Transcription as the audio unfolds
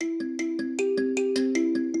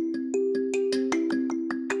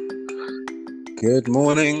Good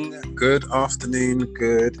morning, good afternoon,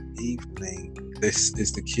 good evening. This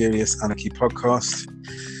is the Curious Anarchy podcast,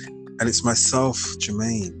 and it's myself,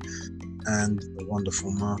 Jermaine, and the wonderful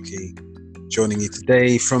Marky joining you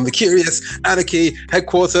today from the Curious Anarchy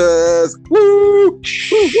headquarters. Woo!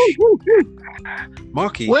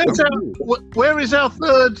 Marky, where is our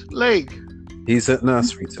third leg? He's at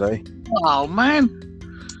nursery today. Oh man,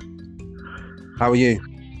 how are you?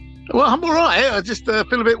 Well, I'm all right. I just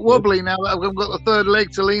feel a bit wobbly now that I've got the third leg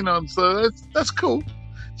to lean on, so that's cool.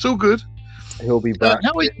 It's all good. He'll be back.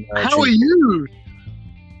 How are you?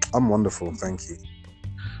 I'm wonderful, thank you.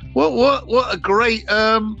 What a great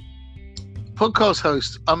podcast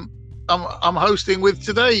host I'm hosting with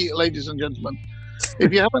today, ladies and gentlemen.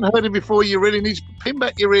 If you haven't heard it before, you really need to pin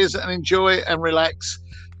back your ears and enjoy and relax.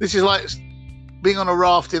 This is like being on a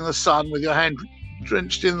raft in the sun with your hand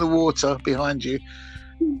drenched in the water behind you.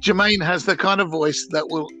 Jermaine has the kind of voice that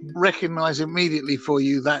will recognize immediately for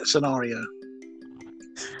you that scenario.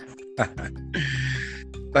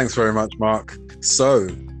 Thanks very much, Mark. So,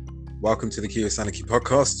 welcome to the Curious Anarchy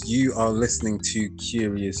podcast. You are listening to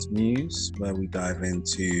Curious News, where we dive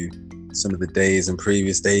into some of the days and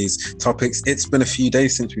previous days topics. It's been a few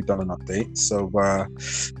days since we've done an update, so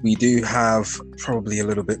we do have probably a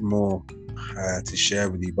little bit more to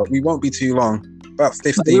share with you, but we won't be too long. About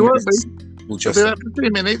 15 minutes. We'll just be about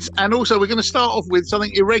 15 minutes, and also we're going to start off with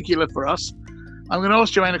something irregular for us. I'm going to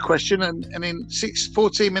ask Jermaine a question, and in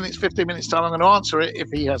 15 minutes time, I'm going to answer it if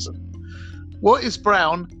he hasn't. What is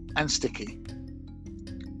brown and sticky?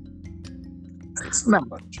 Now,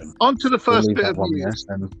 on to the first bit of news.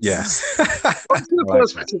 Yes. On to the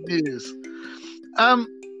first bit of news.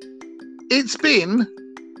 It's been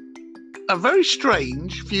a very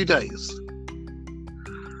strange few days.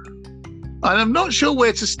 And I'm not sure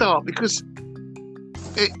where to start because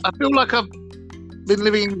I feel like I've been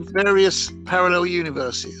living in various parallel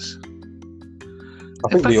universes. I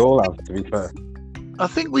think we all have, to be fair. I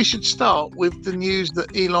think we should start with the news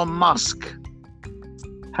that Elon Musk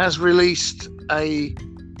has released a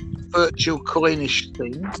virtual coinish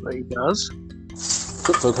thing that he does.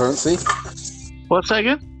 Cryptocurrency? What's that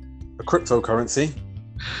again? A cryptocurrency.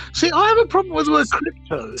 See, I have a problem with the word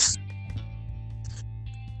crypto.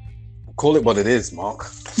 Call it what it is,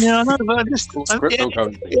 Mark. Yeah, I know, but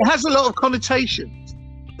it has a lot of connotations.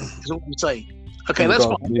 Is all I'm saying. Okay, that's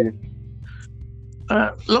fine.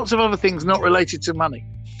 Lots of other things not related to money.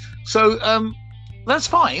 So that's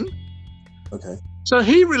fine. Okay. So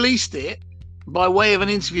he released it by way of an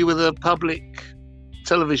interview with a public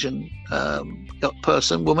television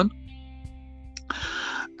woman.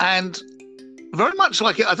 And very much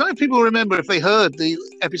like it, I don't know if people remember if they heard the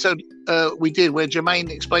episode we did where Jermaine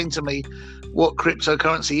explained to me what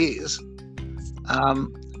cryptocurrency is.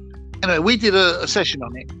 Anyway, we did a session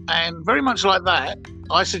on it, and very much like that,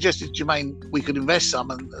 I suggested Jermaine we could invest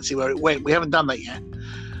some and see where it went. We haven't done that yet.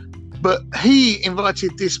 But he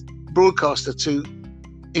invited this broadcaster to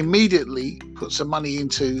immediately put some money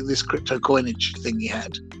into this crypto coinage thing he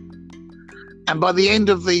had. And by the end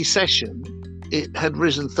of the session, it had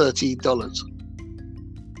risen $30.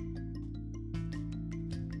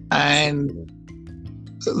 And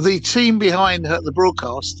the team behind the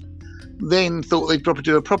broadcast then thought they'd probably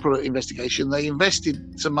do a proper investigation. They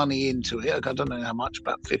invested some money into it. I don't know how much,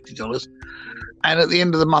 about $50. And at the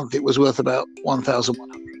end of the month, it was worth about $1,100.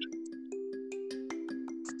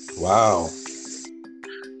 Wow.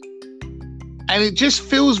 And it just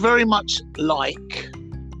feels very much like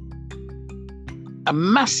a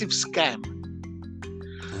massive scam,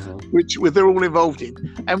 which they're all involved in.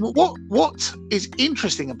 And what is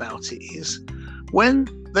interesting about it is when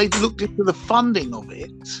they looked into the funding of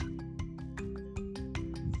it,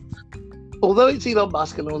 although it's Elon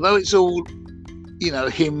Musk and although it's all,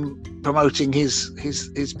 him promoting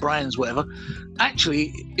his brands, whatever,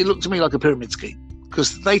 actually it looked to me like a pyramid scheme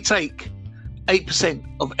because they take 8%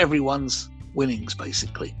 of everyone's winnings,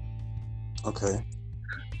 basically. Okay.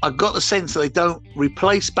 I got the sense that they don't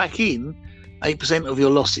replace back in 8% of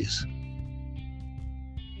your losses.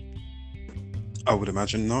 I would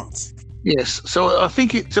imagine not. Yes. So I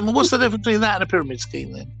think what's the difference between that and a pyramid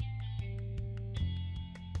scheme then?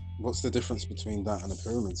 What's the difference between that and a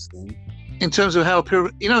pyramid scheme? In terms of how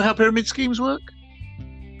how pyramid schemes work?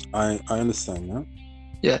 I understand that.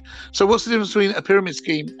 Yeah. So what's the difference between a pyramid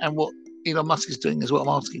scheme and what Elon Musk is doing is what I'm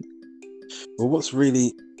asking. Well, what's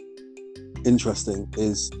really interesting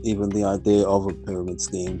is even the idea of a pyramid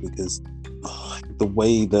scheme because the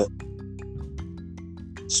way that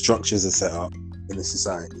structures are set up in the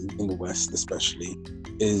society, in the West especially,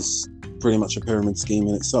 is pretty much a pyramid scheme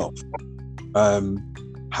in itself.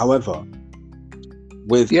 However,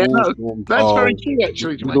 with Yeah, all no, forms that's very of, true,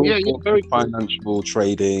 actually, with Jermaine. all Yeah, yeah, forms very of true. financial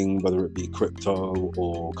trading, whether it be crypto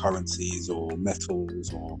or currencies or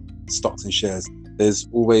metals or stocks and shares, there's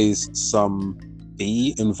always some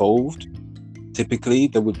fee involved. Typically,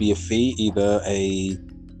 there would be a fee, either a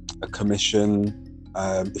commission.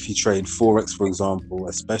 If you trade Forex, for example,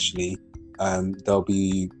 especially, there'll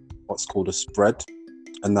be what's called a spread,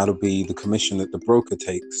 and that'll be the commission that the broker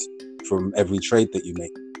takes from every trade that you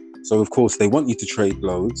make. So, of course, they want you to trade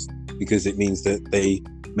loads because it means that they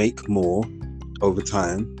make more over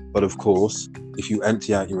time. But of course, if you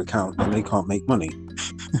empty out your account, then they can't make money.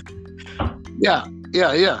 Yeah,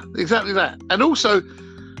 exactly that. And also,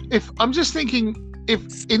 if I'm just thinking,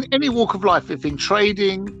 if in any walk of life, if in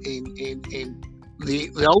trading, in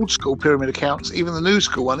the old school pyramid accounts, even the new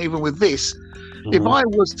school one, even with this, if I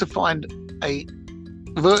was to find a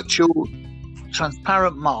virtual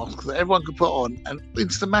transparent mask that everyone could put on and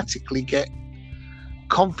instantly get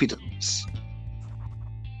confidence,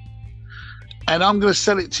 and I'm going to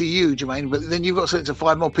sell it to you, Jermaine, but then you've got to sell it to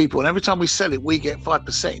 5 more people, and every time we sell it, we get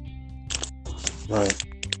 5%. Right.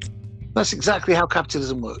 That's exactly how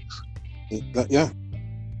capitalism works. Yeah,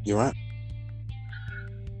 you're right.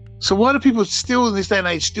 So why do people still in this day and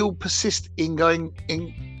age still persist in going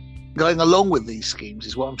along with these schemes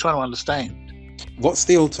is what I'm trying to understand. What's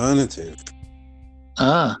the alternative?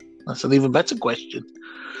 That's an even better question.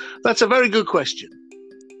 That's a very good question.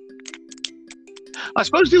 I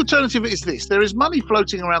suppose the alternative is this. There is money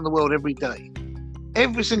floating around the world every day.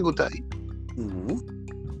 Every single day. Mm-hmm.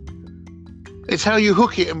 It's how you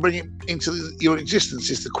hook it and bring it into your existence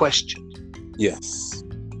is the question. Yes.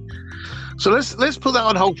 So let's put that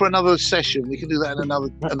on hold for another session. We can do that in another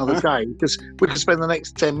day because we could spend the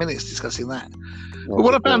next 10 minutes discussing that. But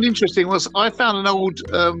what I found interesting was I found an old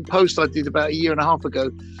post I did about 1.5 years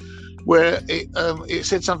ago where it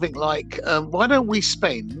said something like, why don't we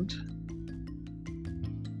spend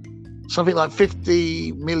something like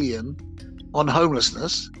 50 million on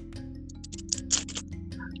homelessness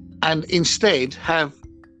and instead have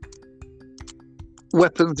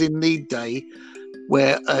Weapons in Need Day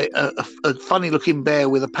where a funny looking bear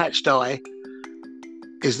with a patched eye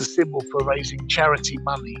is the symbol for raising charity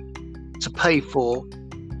money to pay for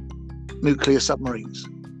nuclear submarines.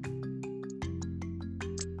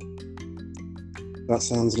 That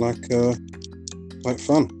sounds like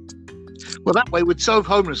fun. Well, that way we'd solve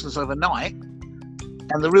homelessness overnight,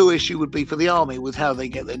 and the real issue would be for the army with how they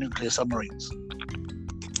get their nuclear submarines.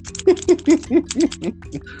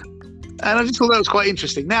 And I just thought that was quite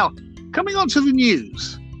interesting. Now, coming on to the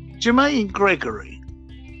news, Jermaine Gregory,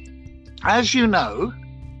 as you know,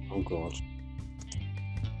 oh God,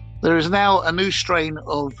 there is now a new strain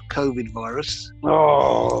of COVID virus.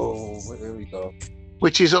 Oh, here we go.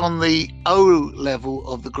 Which is on the O level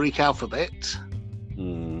of the Greek alphabet,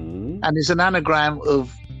 and is an anagram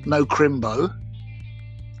of no crimbo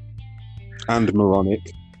and moronic,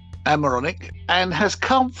 and has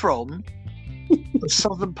come from the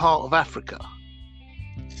southern part of Africa.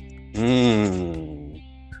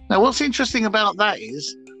 Now, what's interesting about that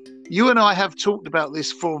is you and I have talked about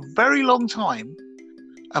this for a very long time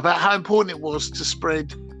about how important it was to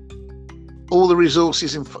spread all the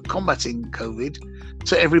resources in combating COVID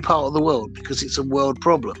to every part of the world because it's a world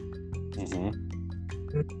problem.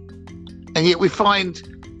 And yet we find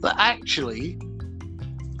that actually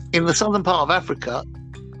in the southern part of Africa,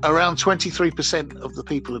 around 23% of the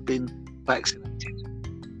people have been vaccinated.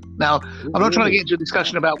 Now, I'm not trying to get into a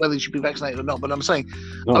discussion about whether you should be vaccinated or not, but I'm saying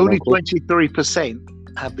only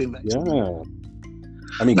 23% have been vaccinated. Yeah.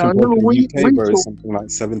 I mean, compared to the UK, where it's something like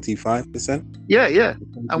 75%. Yeah.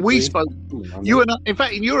 And we spoke, you and I, in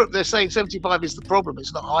fact, in Europe, they're saying 75 is the problem.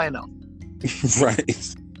 It's not high enough.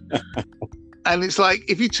 Right. And it's like,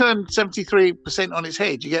 if you turn 73% on its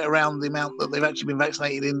head, you get around the amount that they've actually been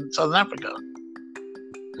vaccinated in Southern Africa.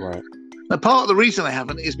 Right. Now, part of the reason they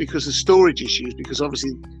haven't is because of storage issues, because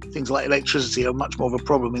obviously things like electricity are much more of a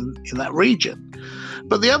problem in that region.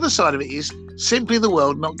 But the other side of it is simply the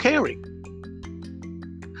world not caring.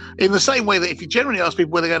 In the same way that if you generally ask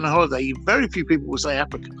people where they're going on holiday, very few people will say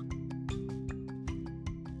Africa.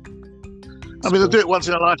 I mean, they'll do it once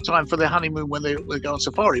in a lifetime for their honeymoon when they go on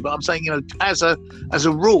safari. But I'm saying, as a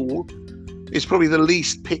rule, it's probably the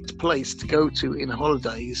least picked place to go to in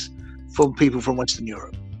holidays for people from Western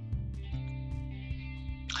Europe.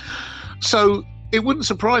 So it wouldn't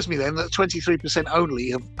surprise me then that 23%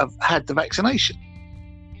 only have had the vaccination.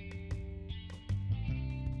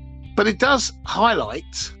 But it does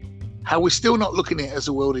highlight how we're still not looking at it as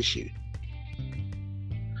a world issue.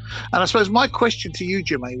 And I suppose my question to you,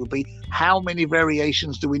 Jermaine, would be how many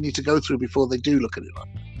variations do we need to go through before they do look at it like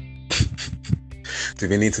that? Do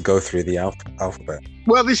we need to go through the alphabet?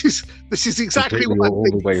 Well, this is exactly Completely what I'm all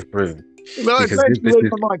thinking. the way through. No, Because that's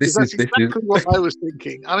this is exactly what I was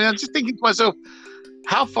thinking. I mean, I'm just thinking to myself,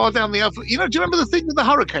 how far down the alphabet? Do you remember the thing with the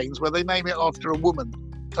hurricanes where they name it after a woman?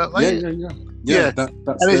 Don't they? Yeah.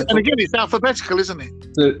 And again, it's alphabetical, isn't it?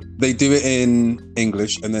 So they do it in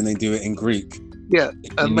English and then they do it in Greek. Yeah,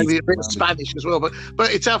 and maybe a bit of Spanish as well, but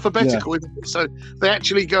it's alphabetical, isn't it? So they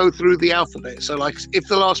actually go through the alphabet. So, like, if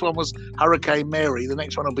the last one was Hurricane Mary, the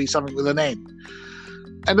next one will be something with an N.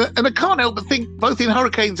 And I can't help but think, both in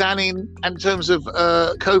hurricanes and in terms of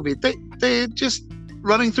COVID, they're just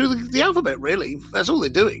running through the alphabet. Really, that's all they're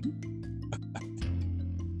doing.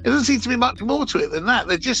 There doesn't seem to be much more to it than that.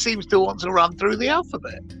 They just seems to want to run through the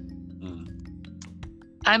alphabet,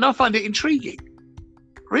 and I find it intriguing,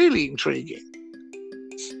 really intriguing.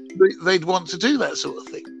 They'd want to do that sort of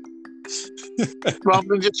thing rather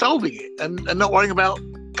than just solving it and not worrying about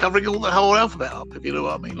covering the whole alphabet up, if you know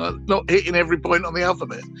what I mean, like not hitting every point on the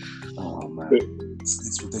alphabet. Oh man,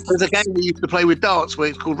 it's ridiculous. There's a game we used to play with darts where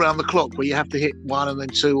it's called Round the Clock, where you have to hit 1 and then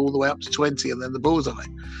 2 all the way up to 20 and then the bullseye,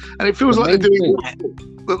 and it feels like they're doing that,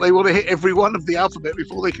 but they want to hit every one of the alphabet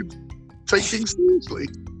before they can take things seriously.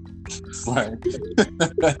 Right.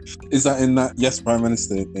 Is that in that Yes Prime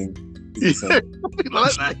Minister thing? Yeah, something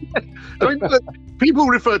like that. I mean, look, people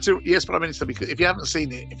refer to Yes Prime Minister because if you haven't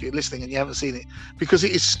seen it, if you're listening and you haven't seen it, because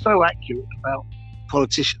it is so accurate about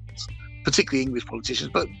politicians, particularly English politicians,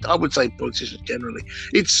 but I would say politicians generally.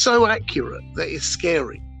 It's so accurate that it's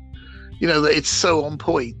scary. That it's so on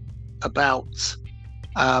point about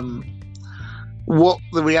what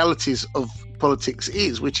the realities of politics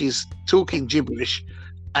is, which is talking gibberish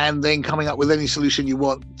and then coming up with any solution you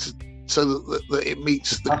want so that it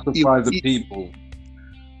meets the people.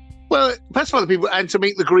 Well, pacify the people and to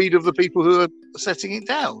meet the greed of the people who are setting it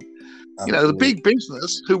down. Absolutely. The big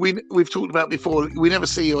business, who we've talked about before, we never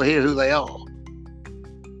see or hear who they are.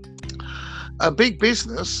 A big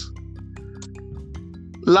business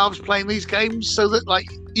loves playing these games so that, like,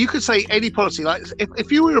 you could say any policy, like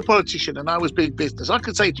if you were a politician and I was big business, I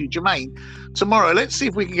could say to you, Jermaine, tomorrow, let's see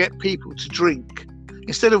if we can get people to drink,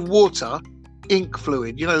 instead of water, ink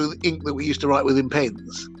fluid, the ink that we used to write with in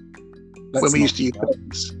pens when we used to use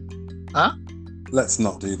pens. Huh? Let's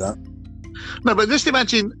not do that. No, but just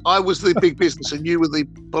imagine I was the big business and you were the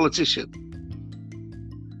politician.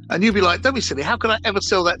 And you'd be like, don't be silly, how can I ever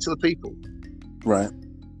sell that to the people? Right.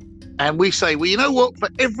 And we say, well, you know what? For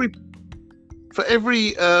every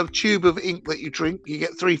tube of ink that you drink, you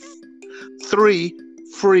get three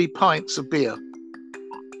free pints of beer.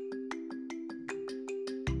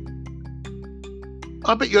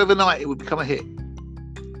 I bet you overnight it would become a hit.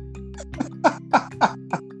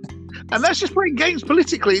 And that's just playing games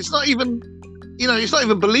politically. It's not even, it's not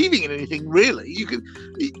even believing in anything really.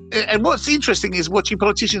 And what's interesting is watching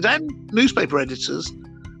politicians and newspaper editors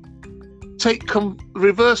take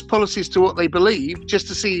reverse policies to what they believe just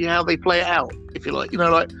to see how they play it out, if you like.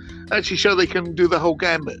 Like actually show they can do the whole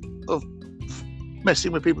gambit of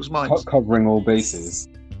messing with people's minds. Covering all bases.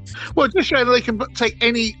 Well, just show that they can take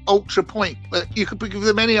any ultra point, that you could give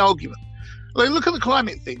them any argument. Like, look at the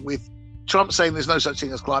climate thing with Trump saying there's no such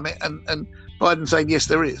thing as climate and Biden saying yes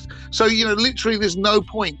there is. So literally there's no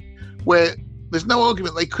point where there's no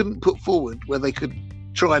argument they couldn't put forward where they could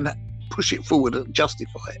try and push it forward and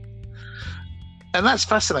justify it. And that's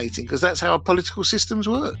fascinating because that's how our political systems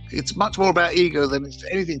work. It's much more about ego than it's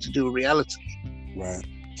anything to do with reality. Right.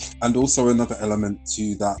 And also another element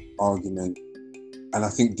to that argument, and I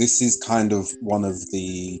think this is kind of one of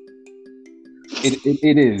the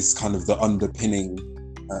it is kind of the underpinning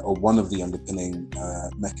or one of the underpinning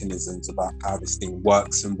mechanisms about how this thing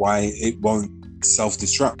works and why it won't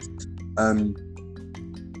self-destruct.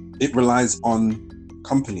 It relies on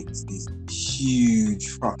companies, these huge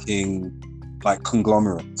fucking like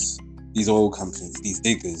conglomerates, these oil companies, these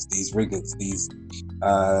diggers, these riggers, these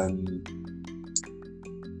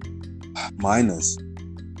miners.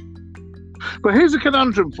 But here's a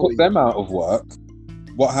conundrum for you. Put them out of work,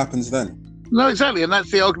 what happens then? No, exactly, and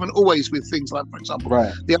that's the argument always with things like, for example,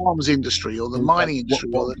 the arms industry or the mining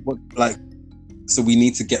industry. So we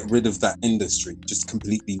need to get rid of that industry, just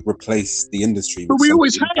completely replace the industry. But we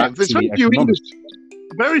always have. There's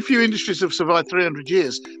very few industries have survived 300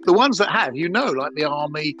 years. The ones that have, like the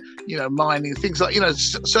army, mining, things like,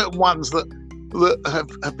 certain ones that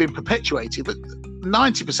have been perpetuated. But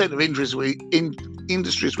 90% of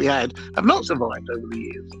industries we had have not survived over the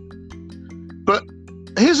years. But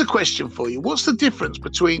here's a question for you. What's the difference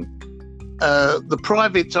between the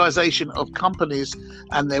privatization of companies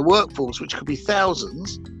and their workforce, which could be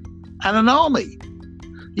thousands, and an army?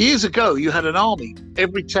 Years ago, you had an army.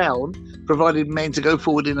 Every town provided men to go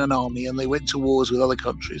forward in an army, and they went to wars with other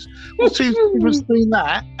countries. What's the difference between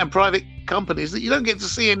that and private companies that you don't get to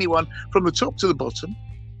see anyone from the top to the bottom,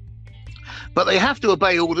 but they have to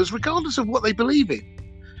obey orders regardless of what they believe in?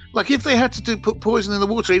 Like if they had to put poison in the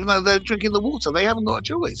water, even though they're drinking the water, they haven't got a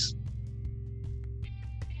choice.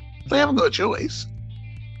 They haven't got a choice.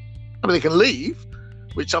 I mean, they can leave,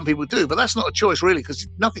 which some people do, but that's not a choice really, because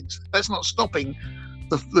that's not stopping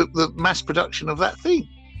the mass production of that thing.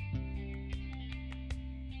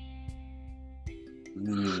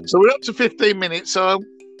 So we're up to 15 minutes, so I'm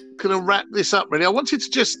going to wrap this up really. I wanted to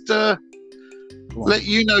just let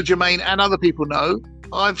you know, Jermaine, and other people know,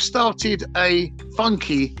 I've started a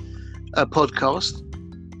funky podcast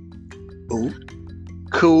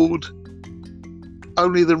called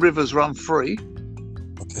Only the Rivers Run Free.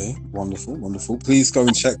 Okay, wonderful, wonderful. Please go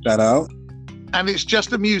and check that out. And it's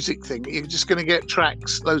just a music thing. You're just going to get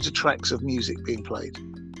loads of tracks of music being played.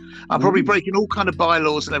 I'm probably breaking all kind of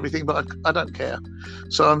bylaws and everything, but I don't care.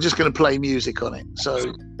 So I'm just going to play music on it.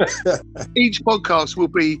 So each podcast will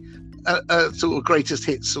be a sort of greatest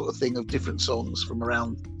hits sort of thing of different songs from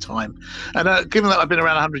around time. And given that I've been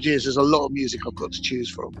around 100 years, there's a lot of music I've got to choose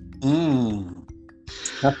from.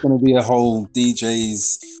 That's going to be a whole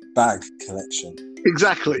DJ's bag collection.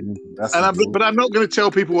 Exactly. But I'm not going to tell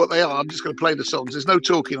people what they are. I'm just going to play the songs. There's no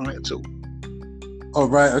talking on it at all. Oh,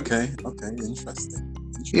 right. Okay. Interesting.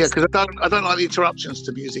 Yeah, because I don't like the interruptions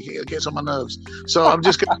to music. It gets on my nerves. So I'm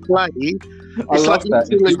just going to play. I love that.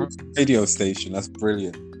 Radio station. That's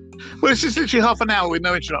brilliant. Well, it's just literally half an hour with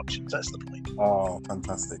no interruptions. That's the point. Oh,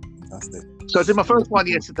 fantastic. So I did my first one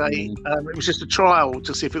yesterday. It was just a trial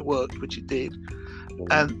to see if it worked, which it did.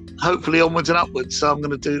 And hopefully onwards and upwards. So I'm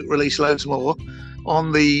going to release loads more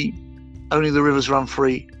on the Only the Rivers Run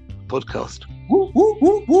Free podcast. Woo, woo,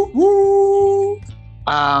 woo, woo, woo.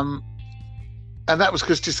 And that was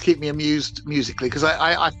just to keep me amused musically, because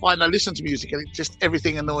I find I listen to music and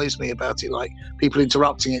everything annoys me about it, like people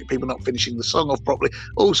interrupting it, people not finishing the song off properly,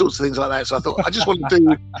 all sorts of things like that. So I thought I just want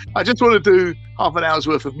to do half an hour's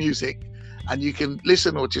worth of music, and you can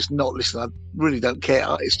listen or just not listen. I really don't care.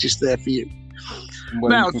 It's just there for you. Well,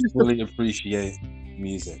 now, you can fully appreciate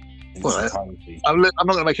music in its entirety. I'm not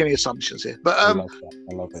going to make any assumptions here, but I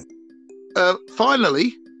love it.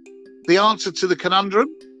 Finally, the answer to the conundrum.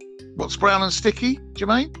 What's brown and sticky,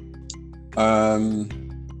 Jermaine?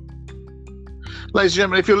 Ladies and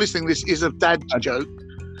gentlemen, if you're listening, this is a dad joke,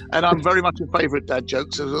 and I'm very much in favour of dad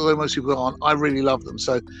jokes, although most people aren't. I really love them,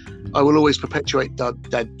 so I will always perpetuate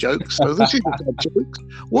dad jokes. So this is a dad joke.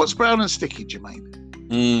 What's brown and sticky, Jermaine?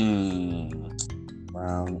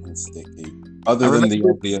 Brown and sticky. Other than the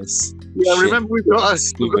obvious. Yeah, remember we've got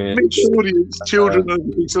a mixed audience, children, and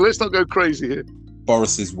everything, so let's not go crazy here.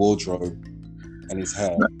 Boris's wardrobe and his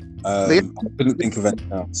hair. I couldn't think of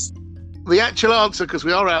anything else. The actual answer, because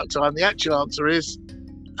we are out of time, the actual answer is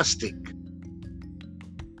a stick.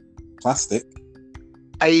 Plastic?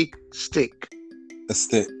 A stick. A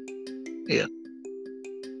stick. Yeah.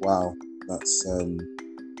 Wow, that's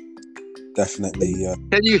definitely...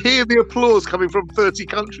 Can you hear the applause coming from 30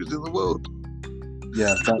 countries in the world?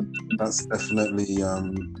 Yeah, that's definitely,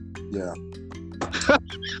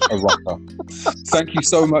 a rocker. Thank you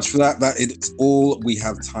so much for that. That is all we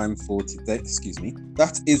have time for today. Excuse me.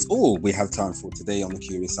 That is all we have time for today on the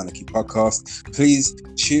Curious Anarchy podcast. Please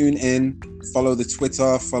tune in, follow the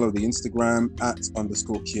Twitter, follow the Instagram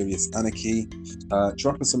 @_Curious Anarchy.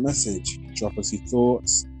 Drop us a message, drop us your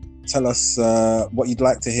thoughts, tell us what you'd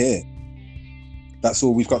like to hear. That's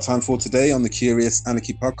all we've got time for today on the Curious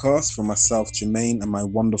Anarchy podcast. From myself, Jermaine, and my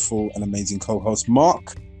wonderful and amazing co-host,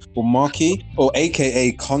 Mark. Or Marky, or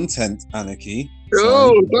AKA Content Anarchy.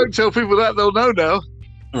 Oh, don't tell people that, they'll know now.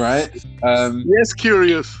 Right? Yes,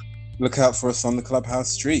 curious. Look out for us on the Clubhouse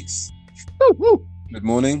streets. Woo-hoo. Good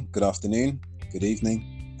morning, good afternoon, good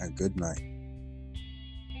evening, and good night.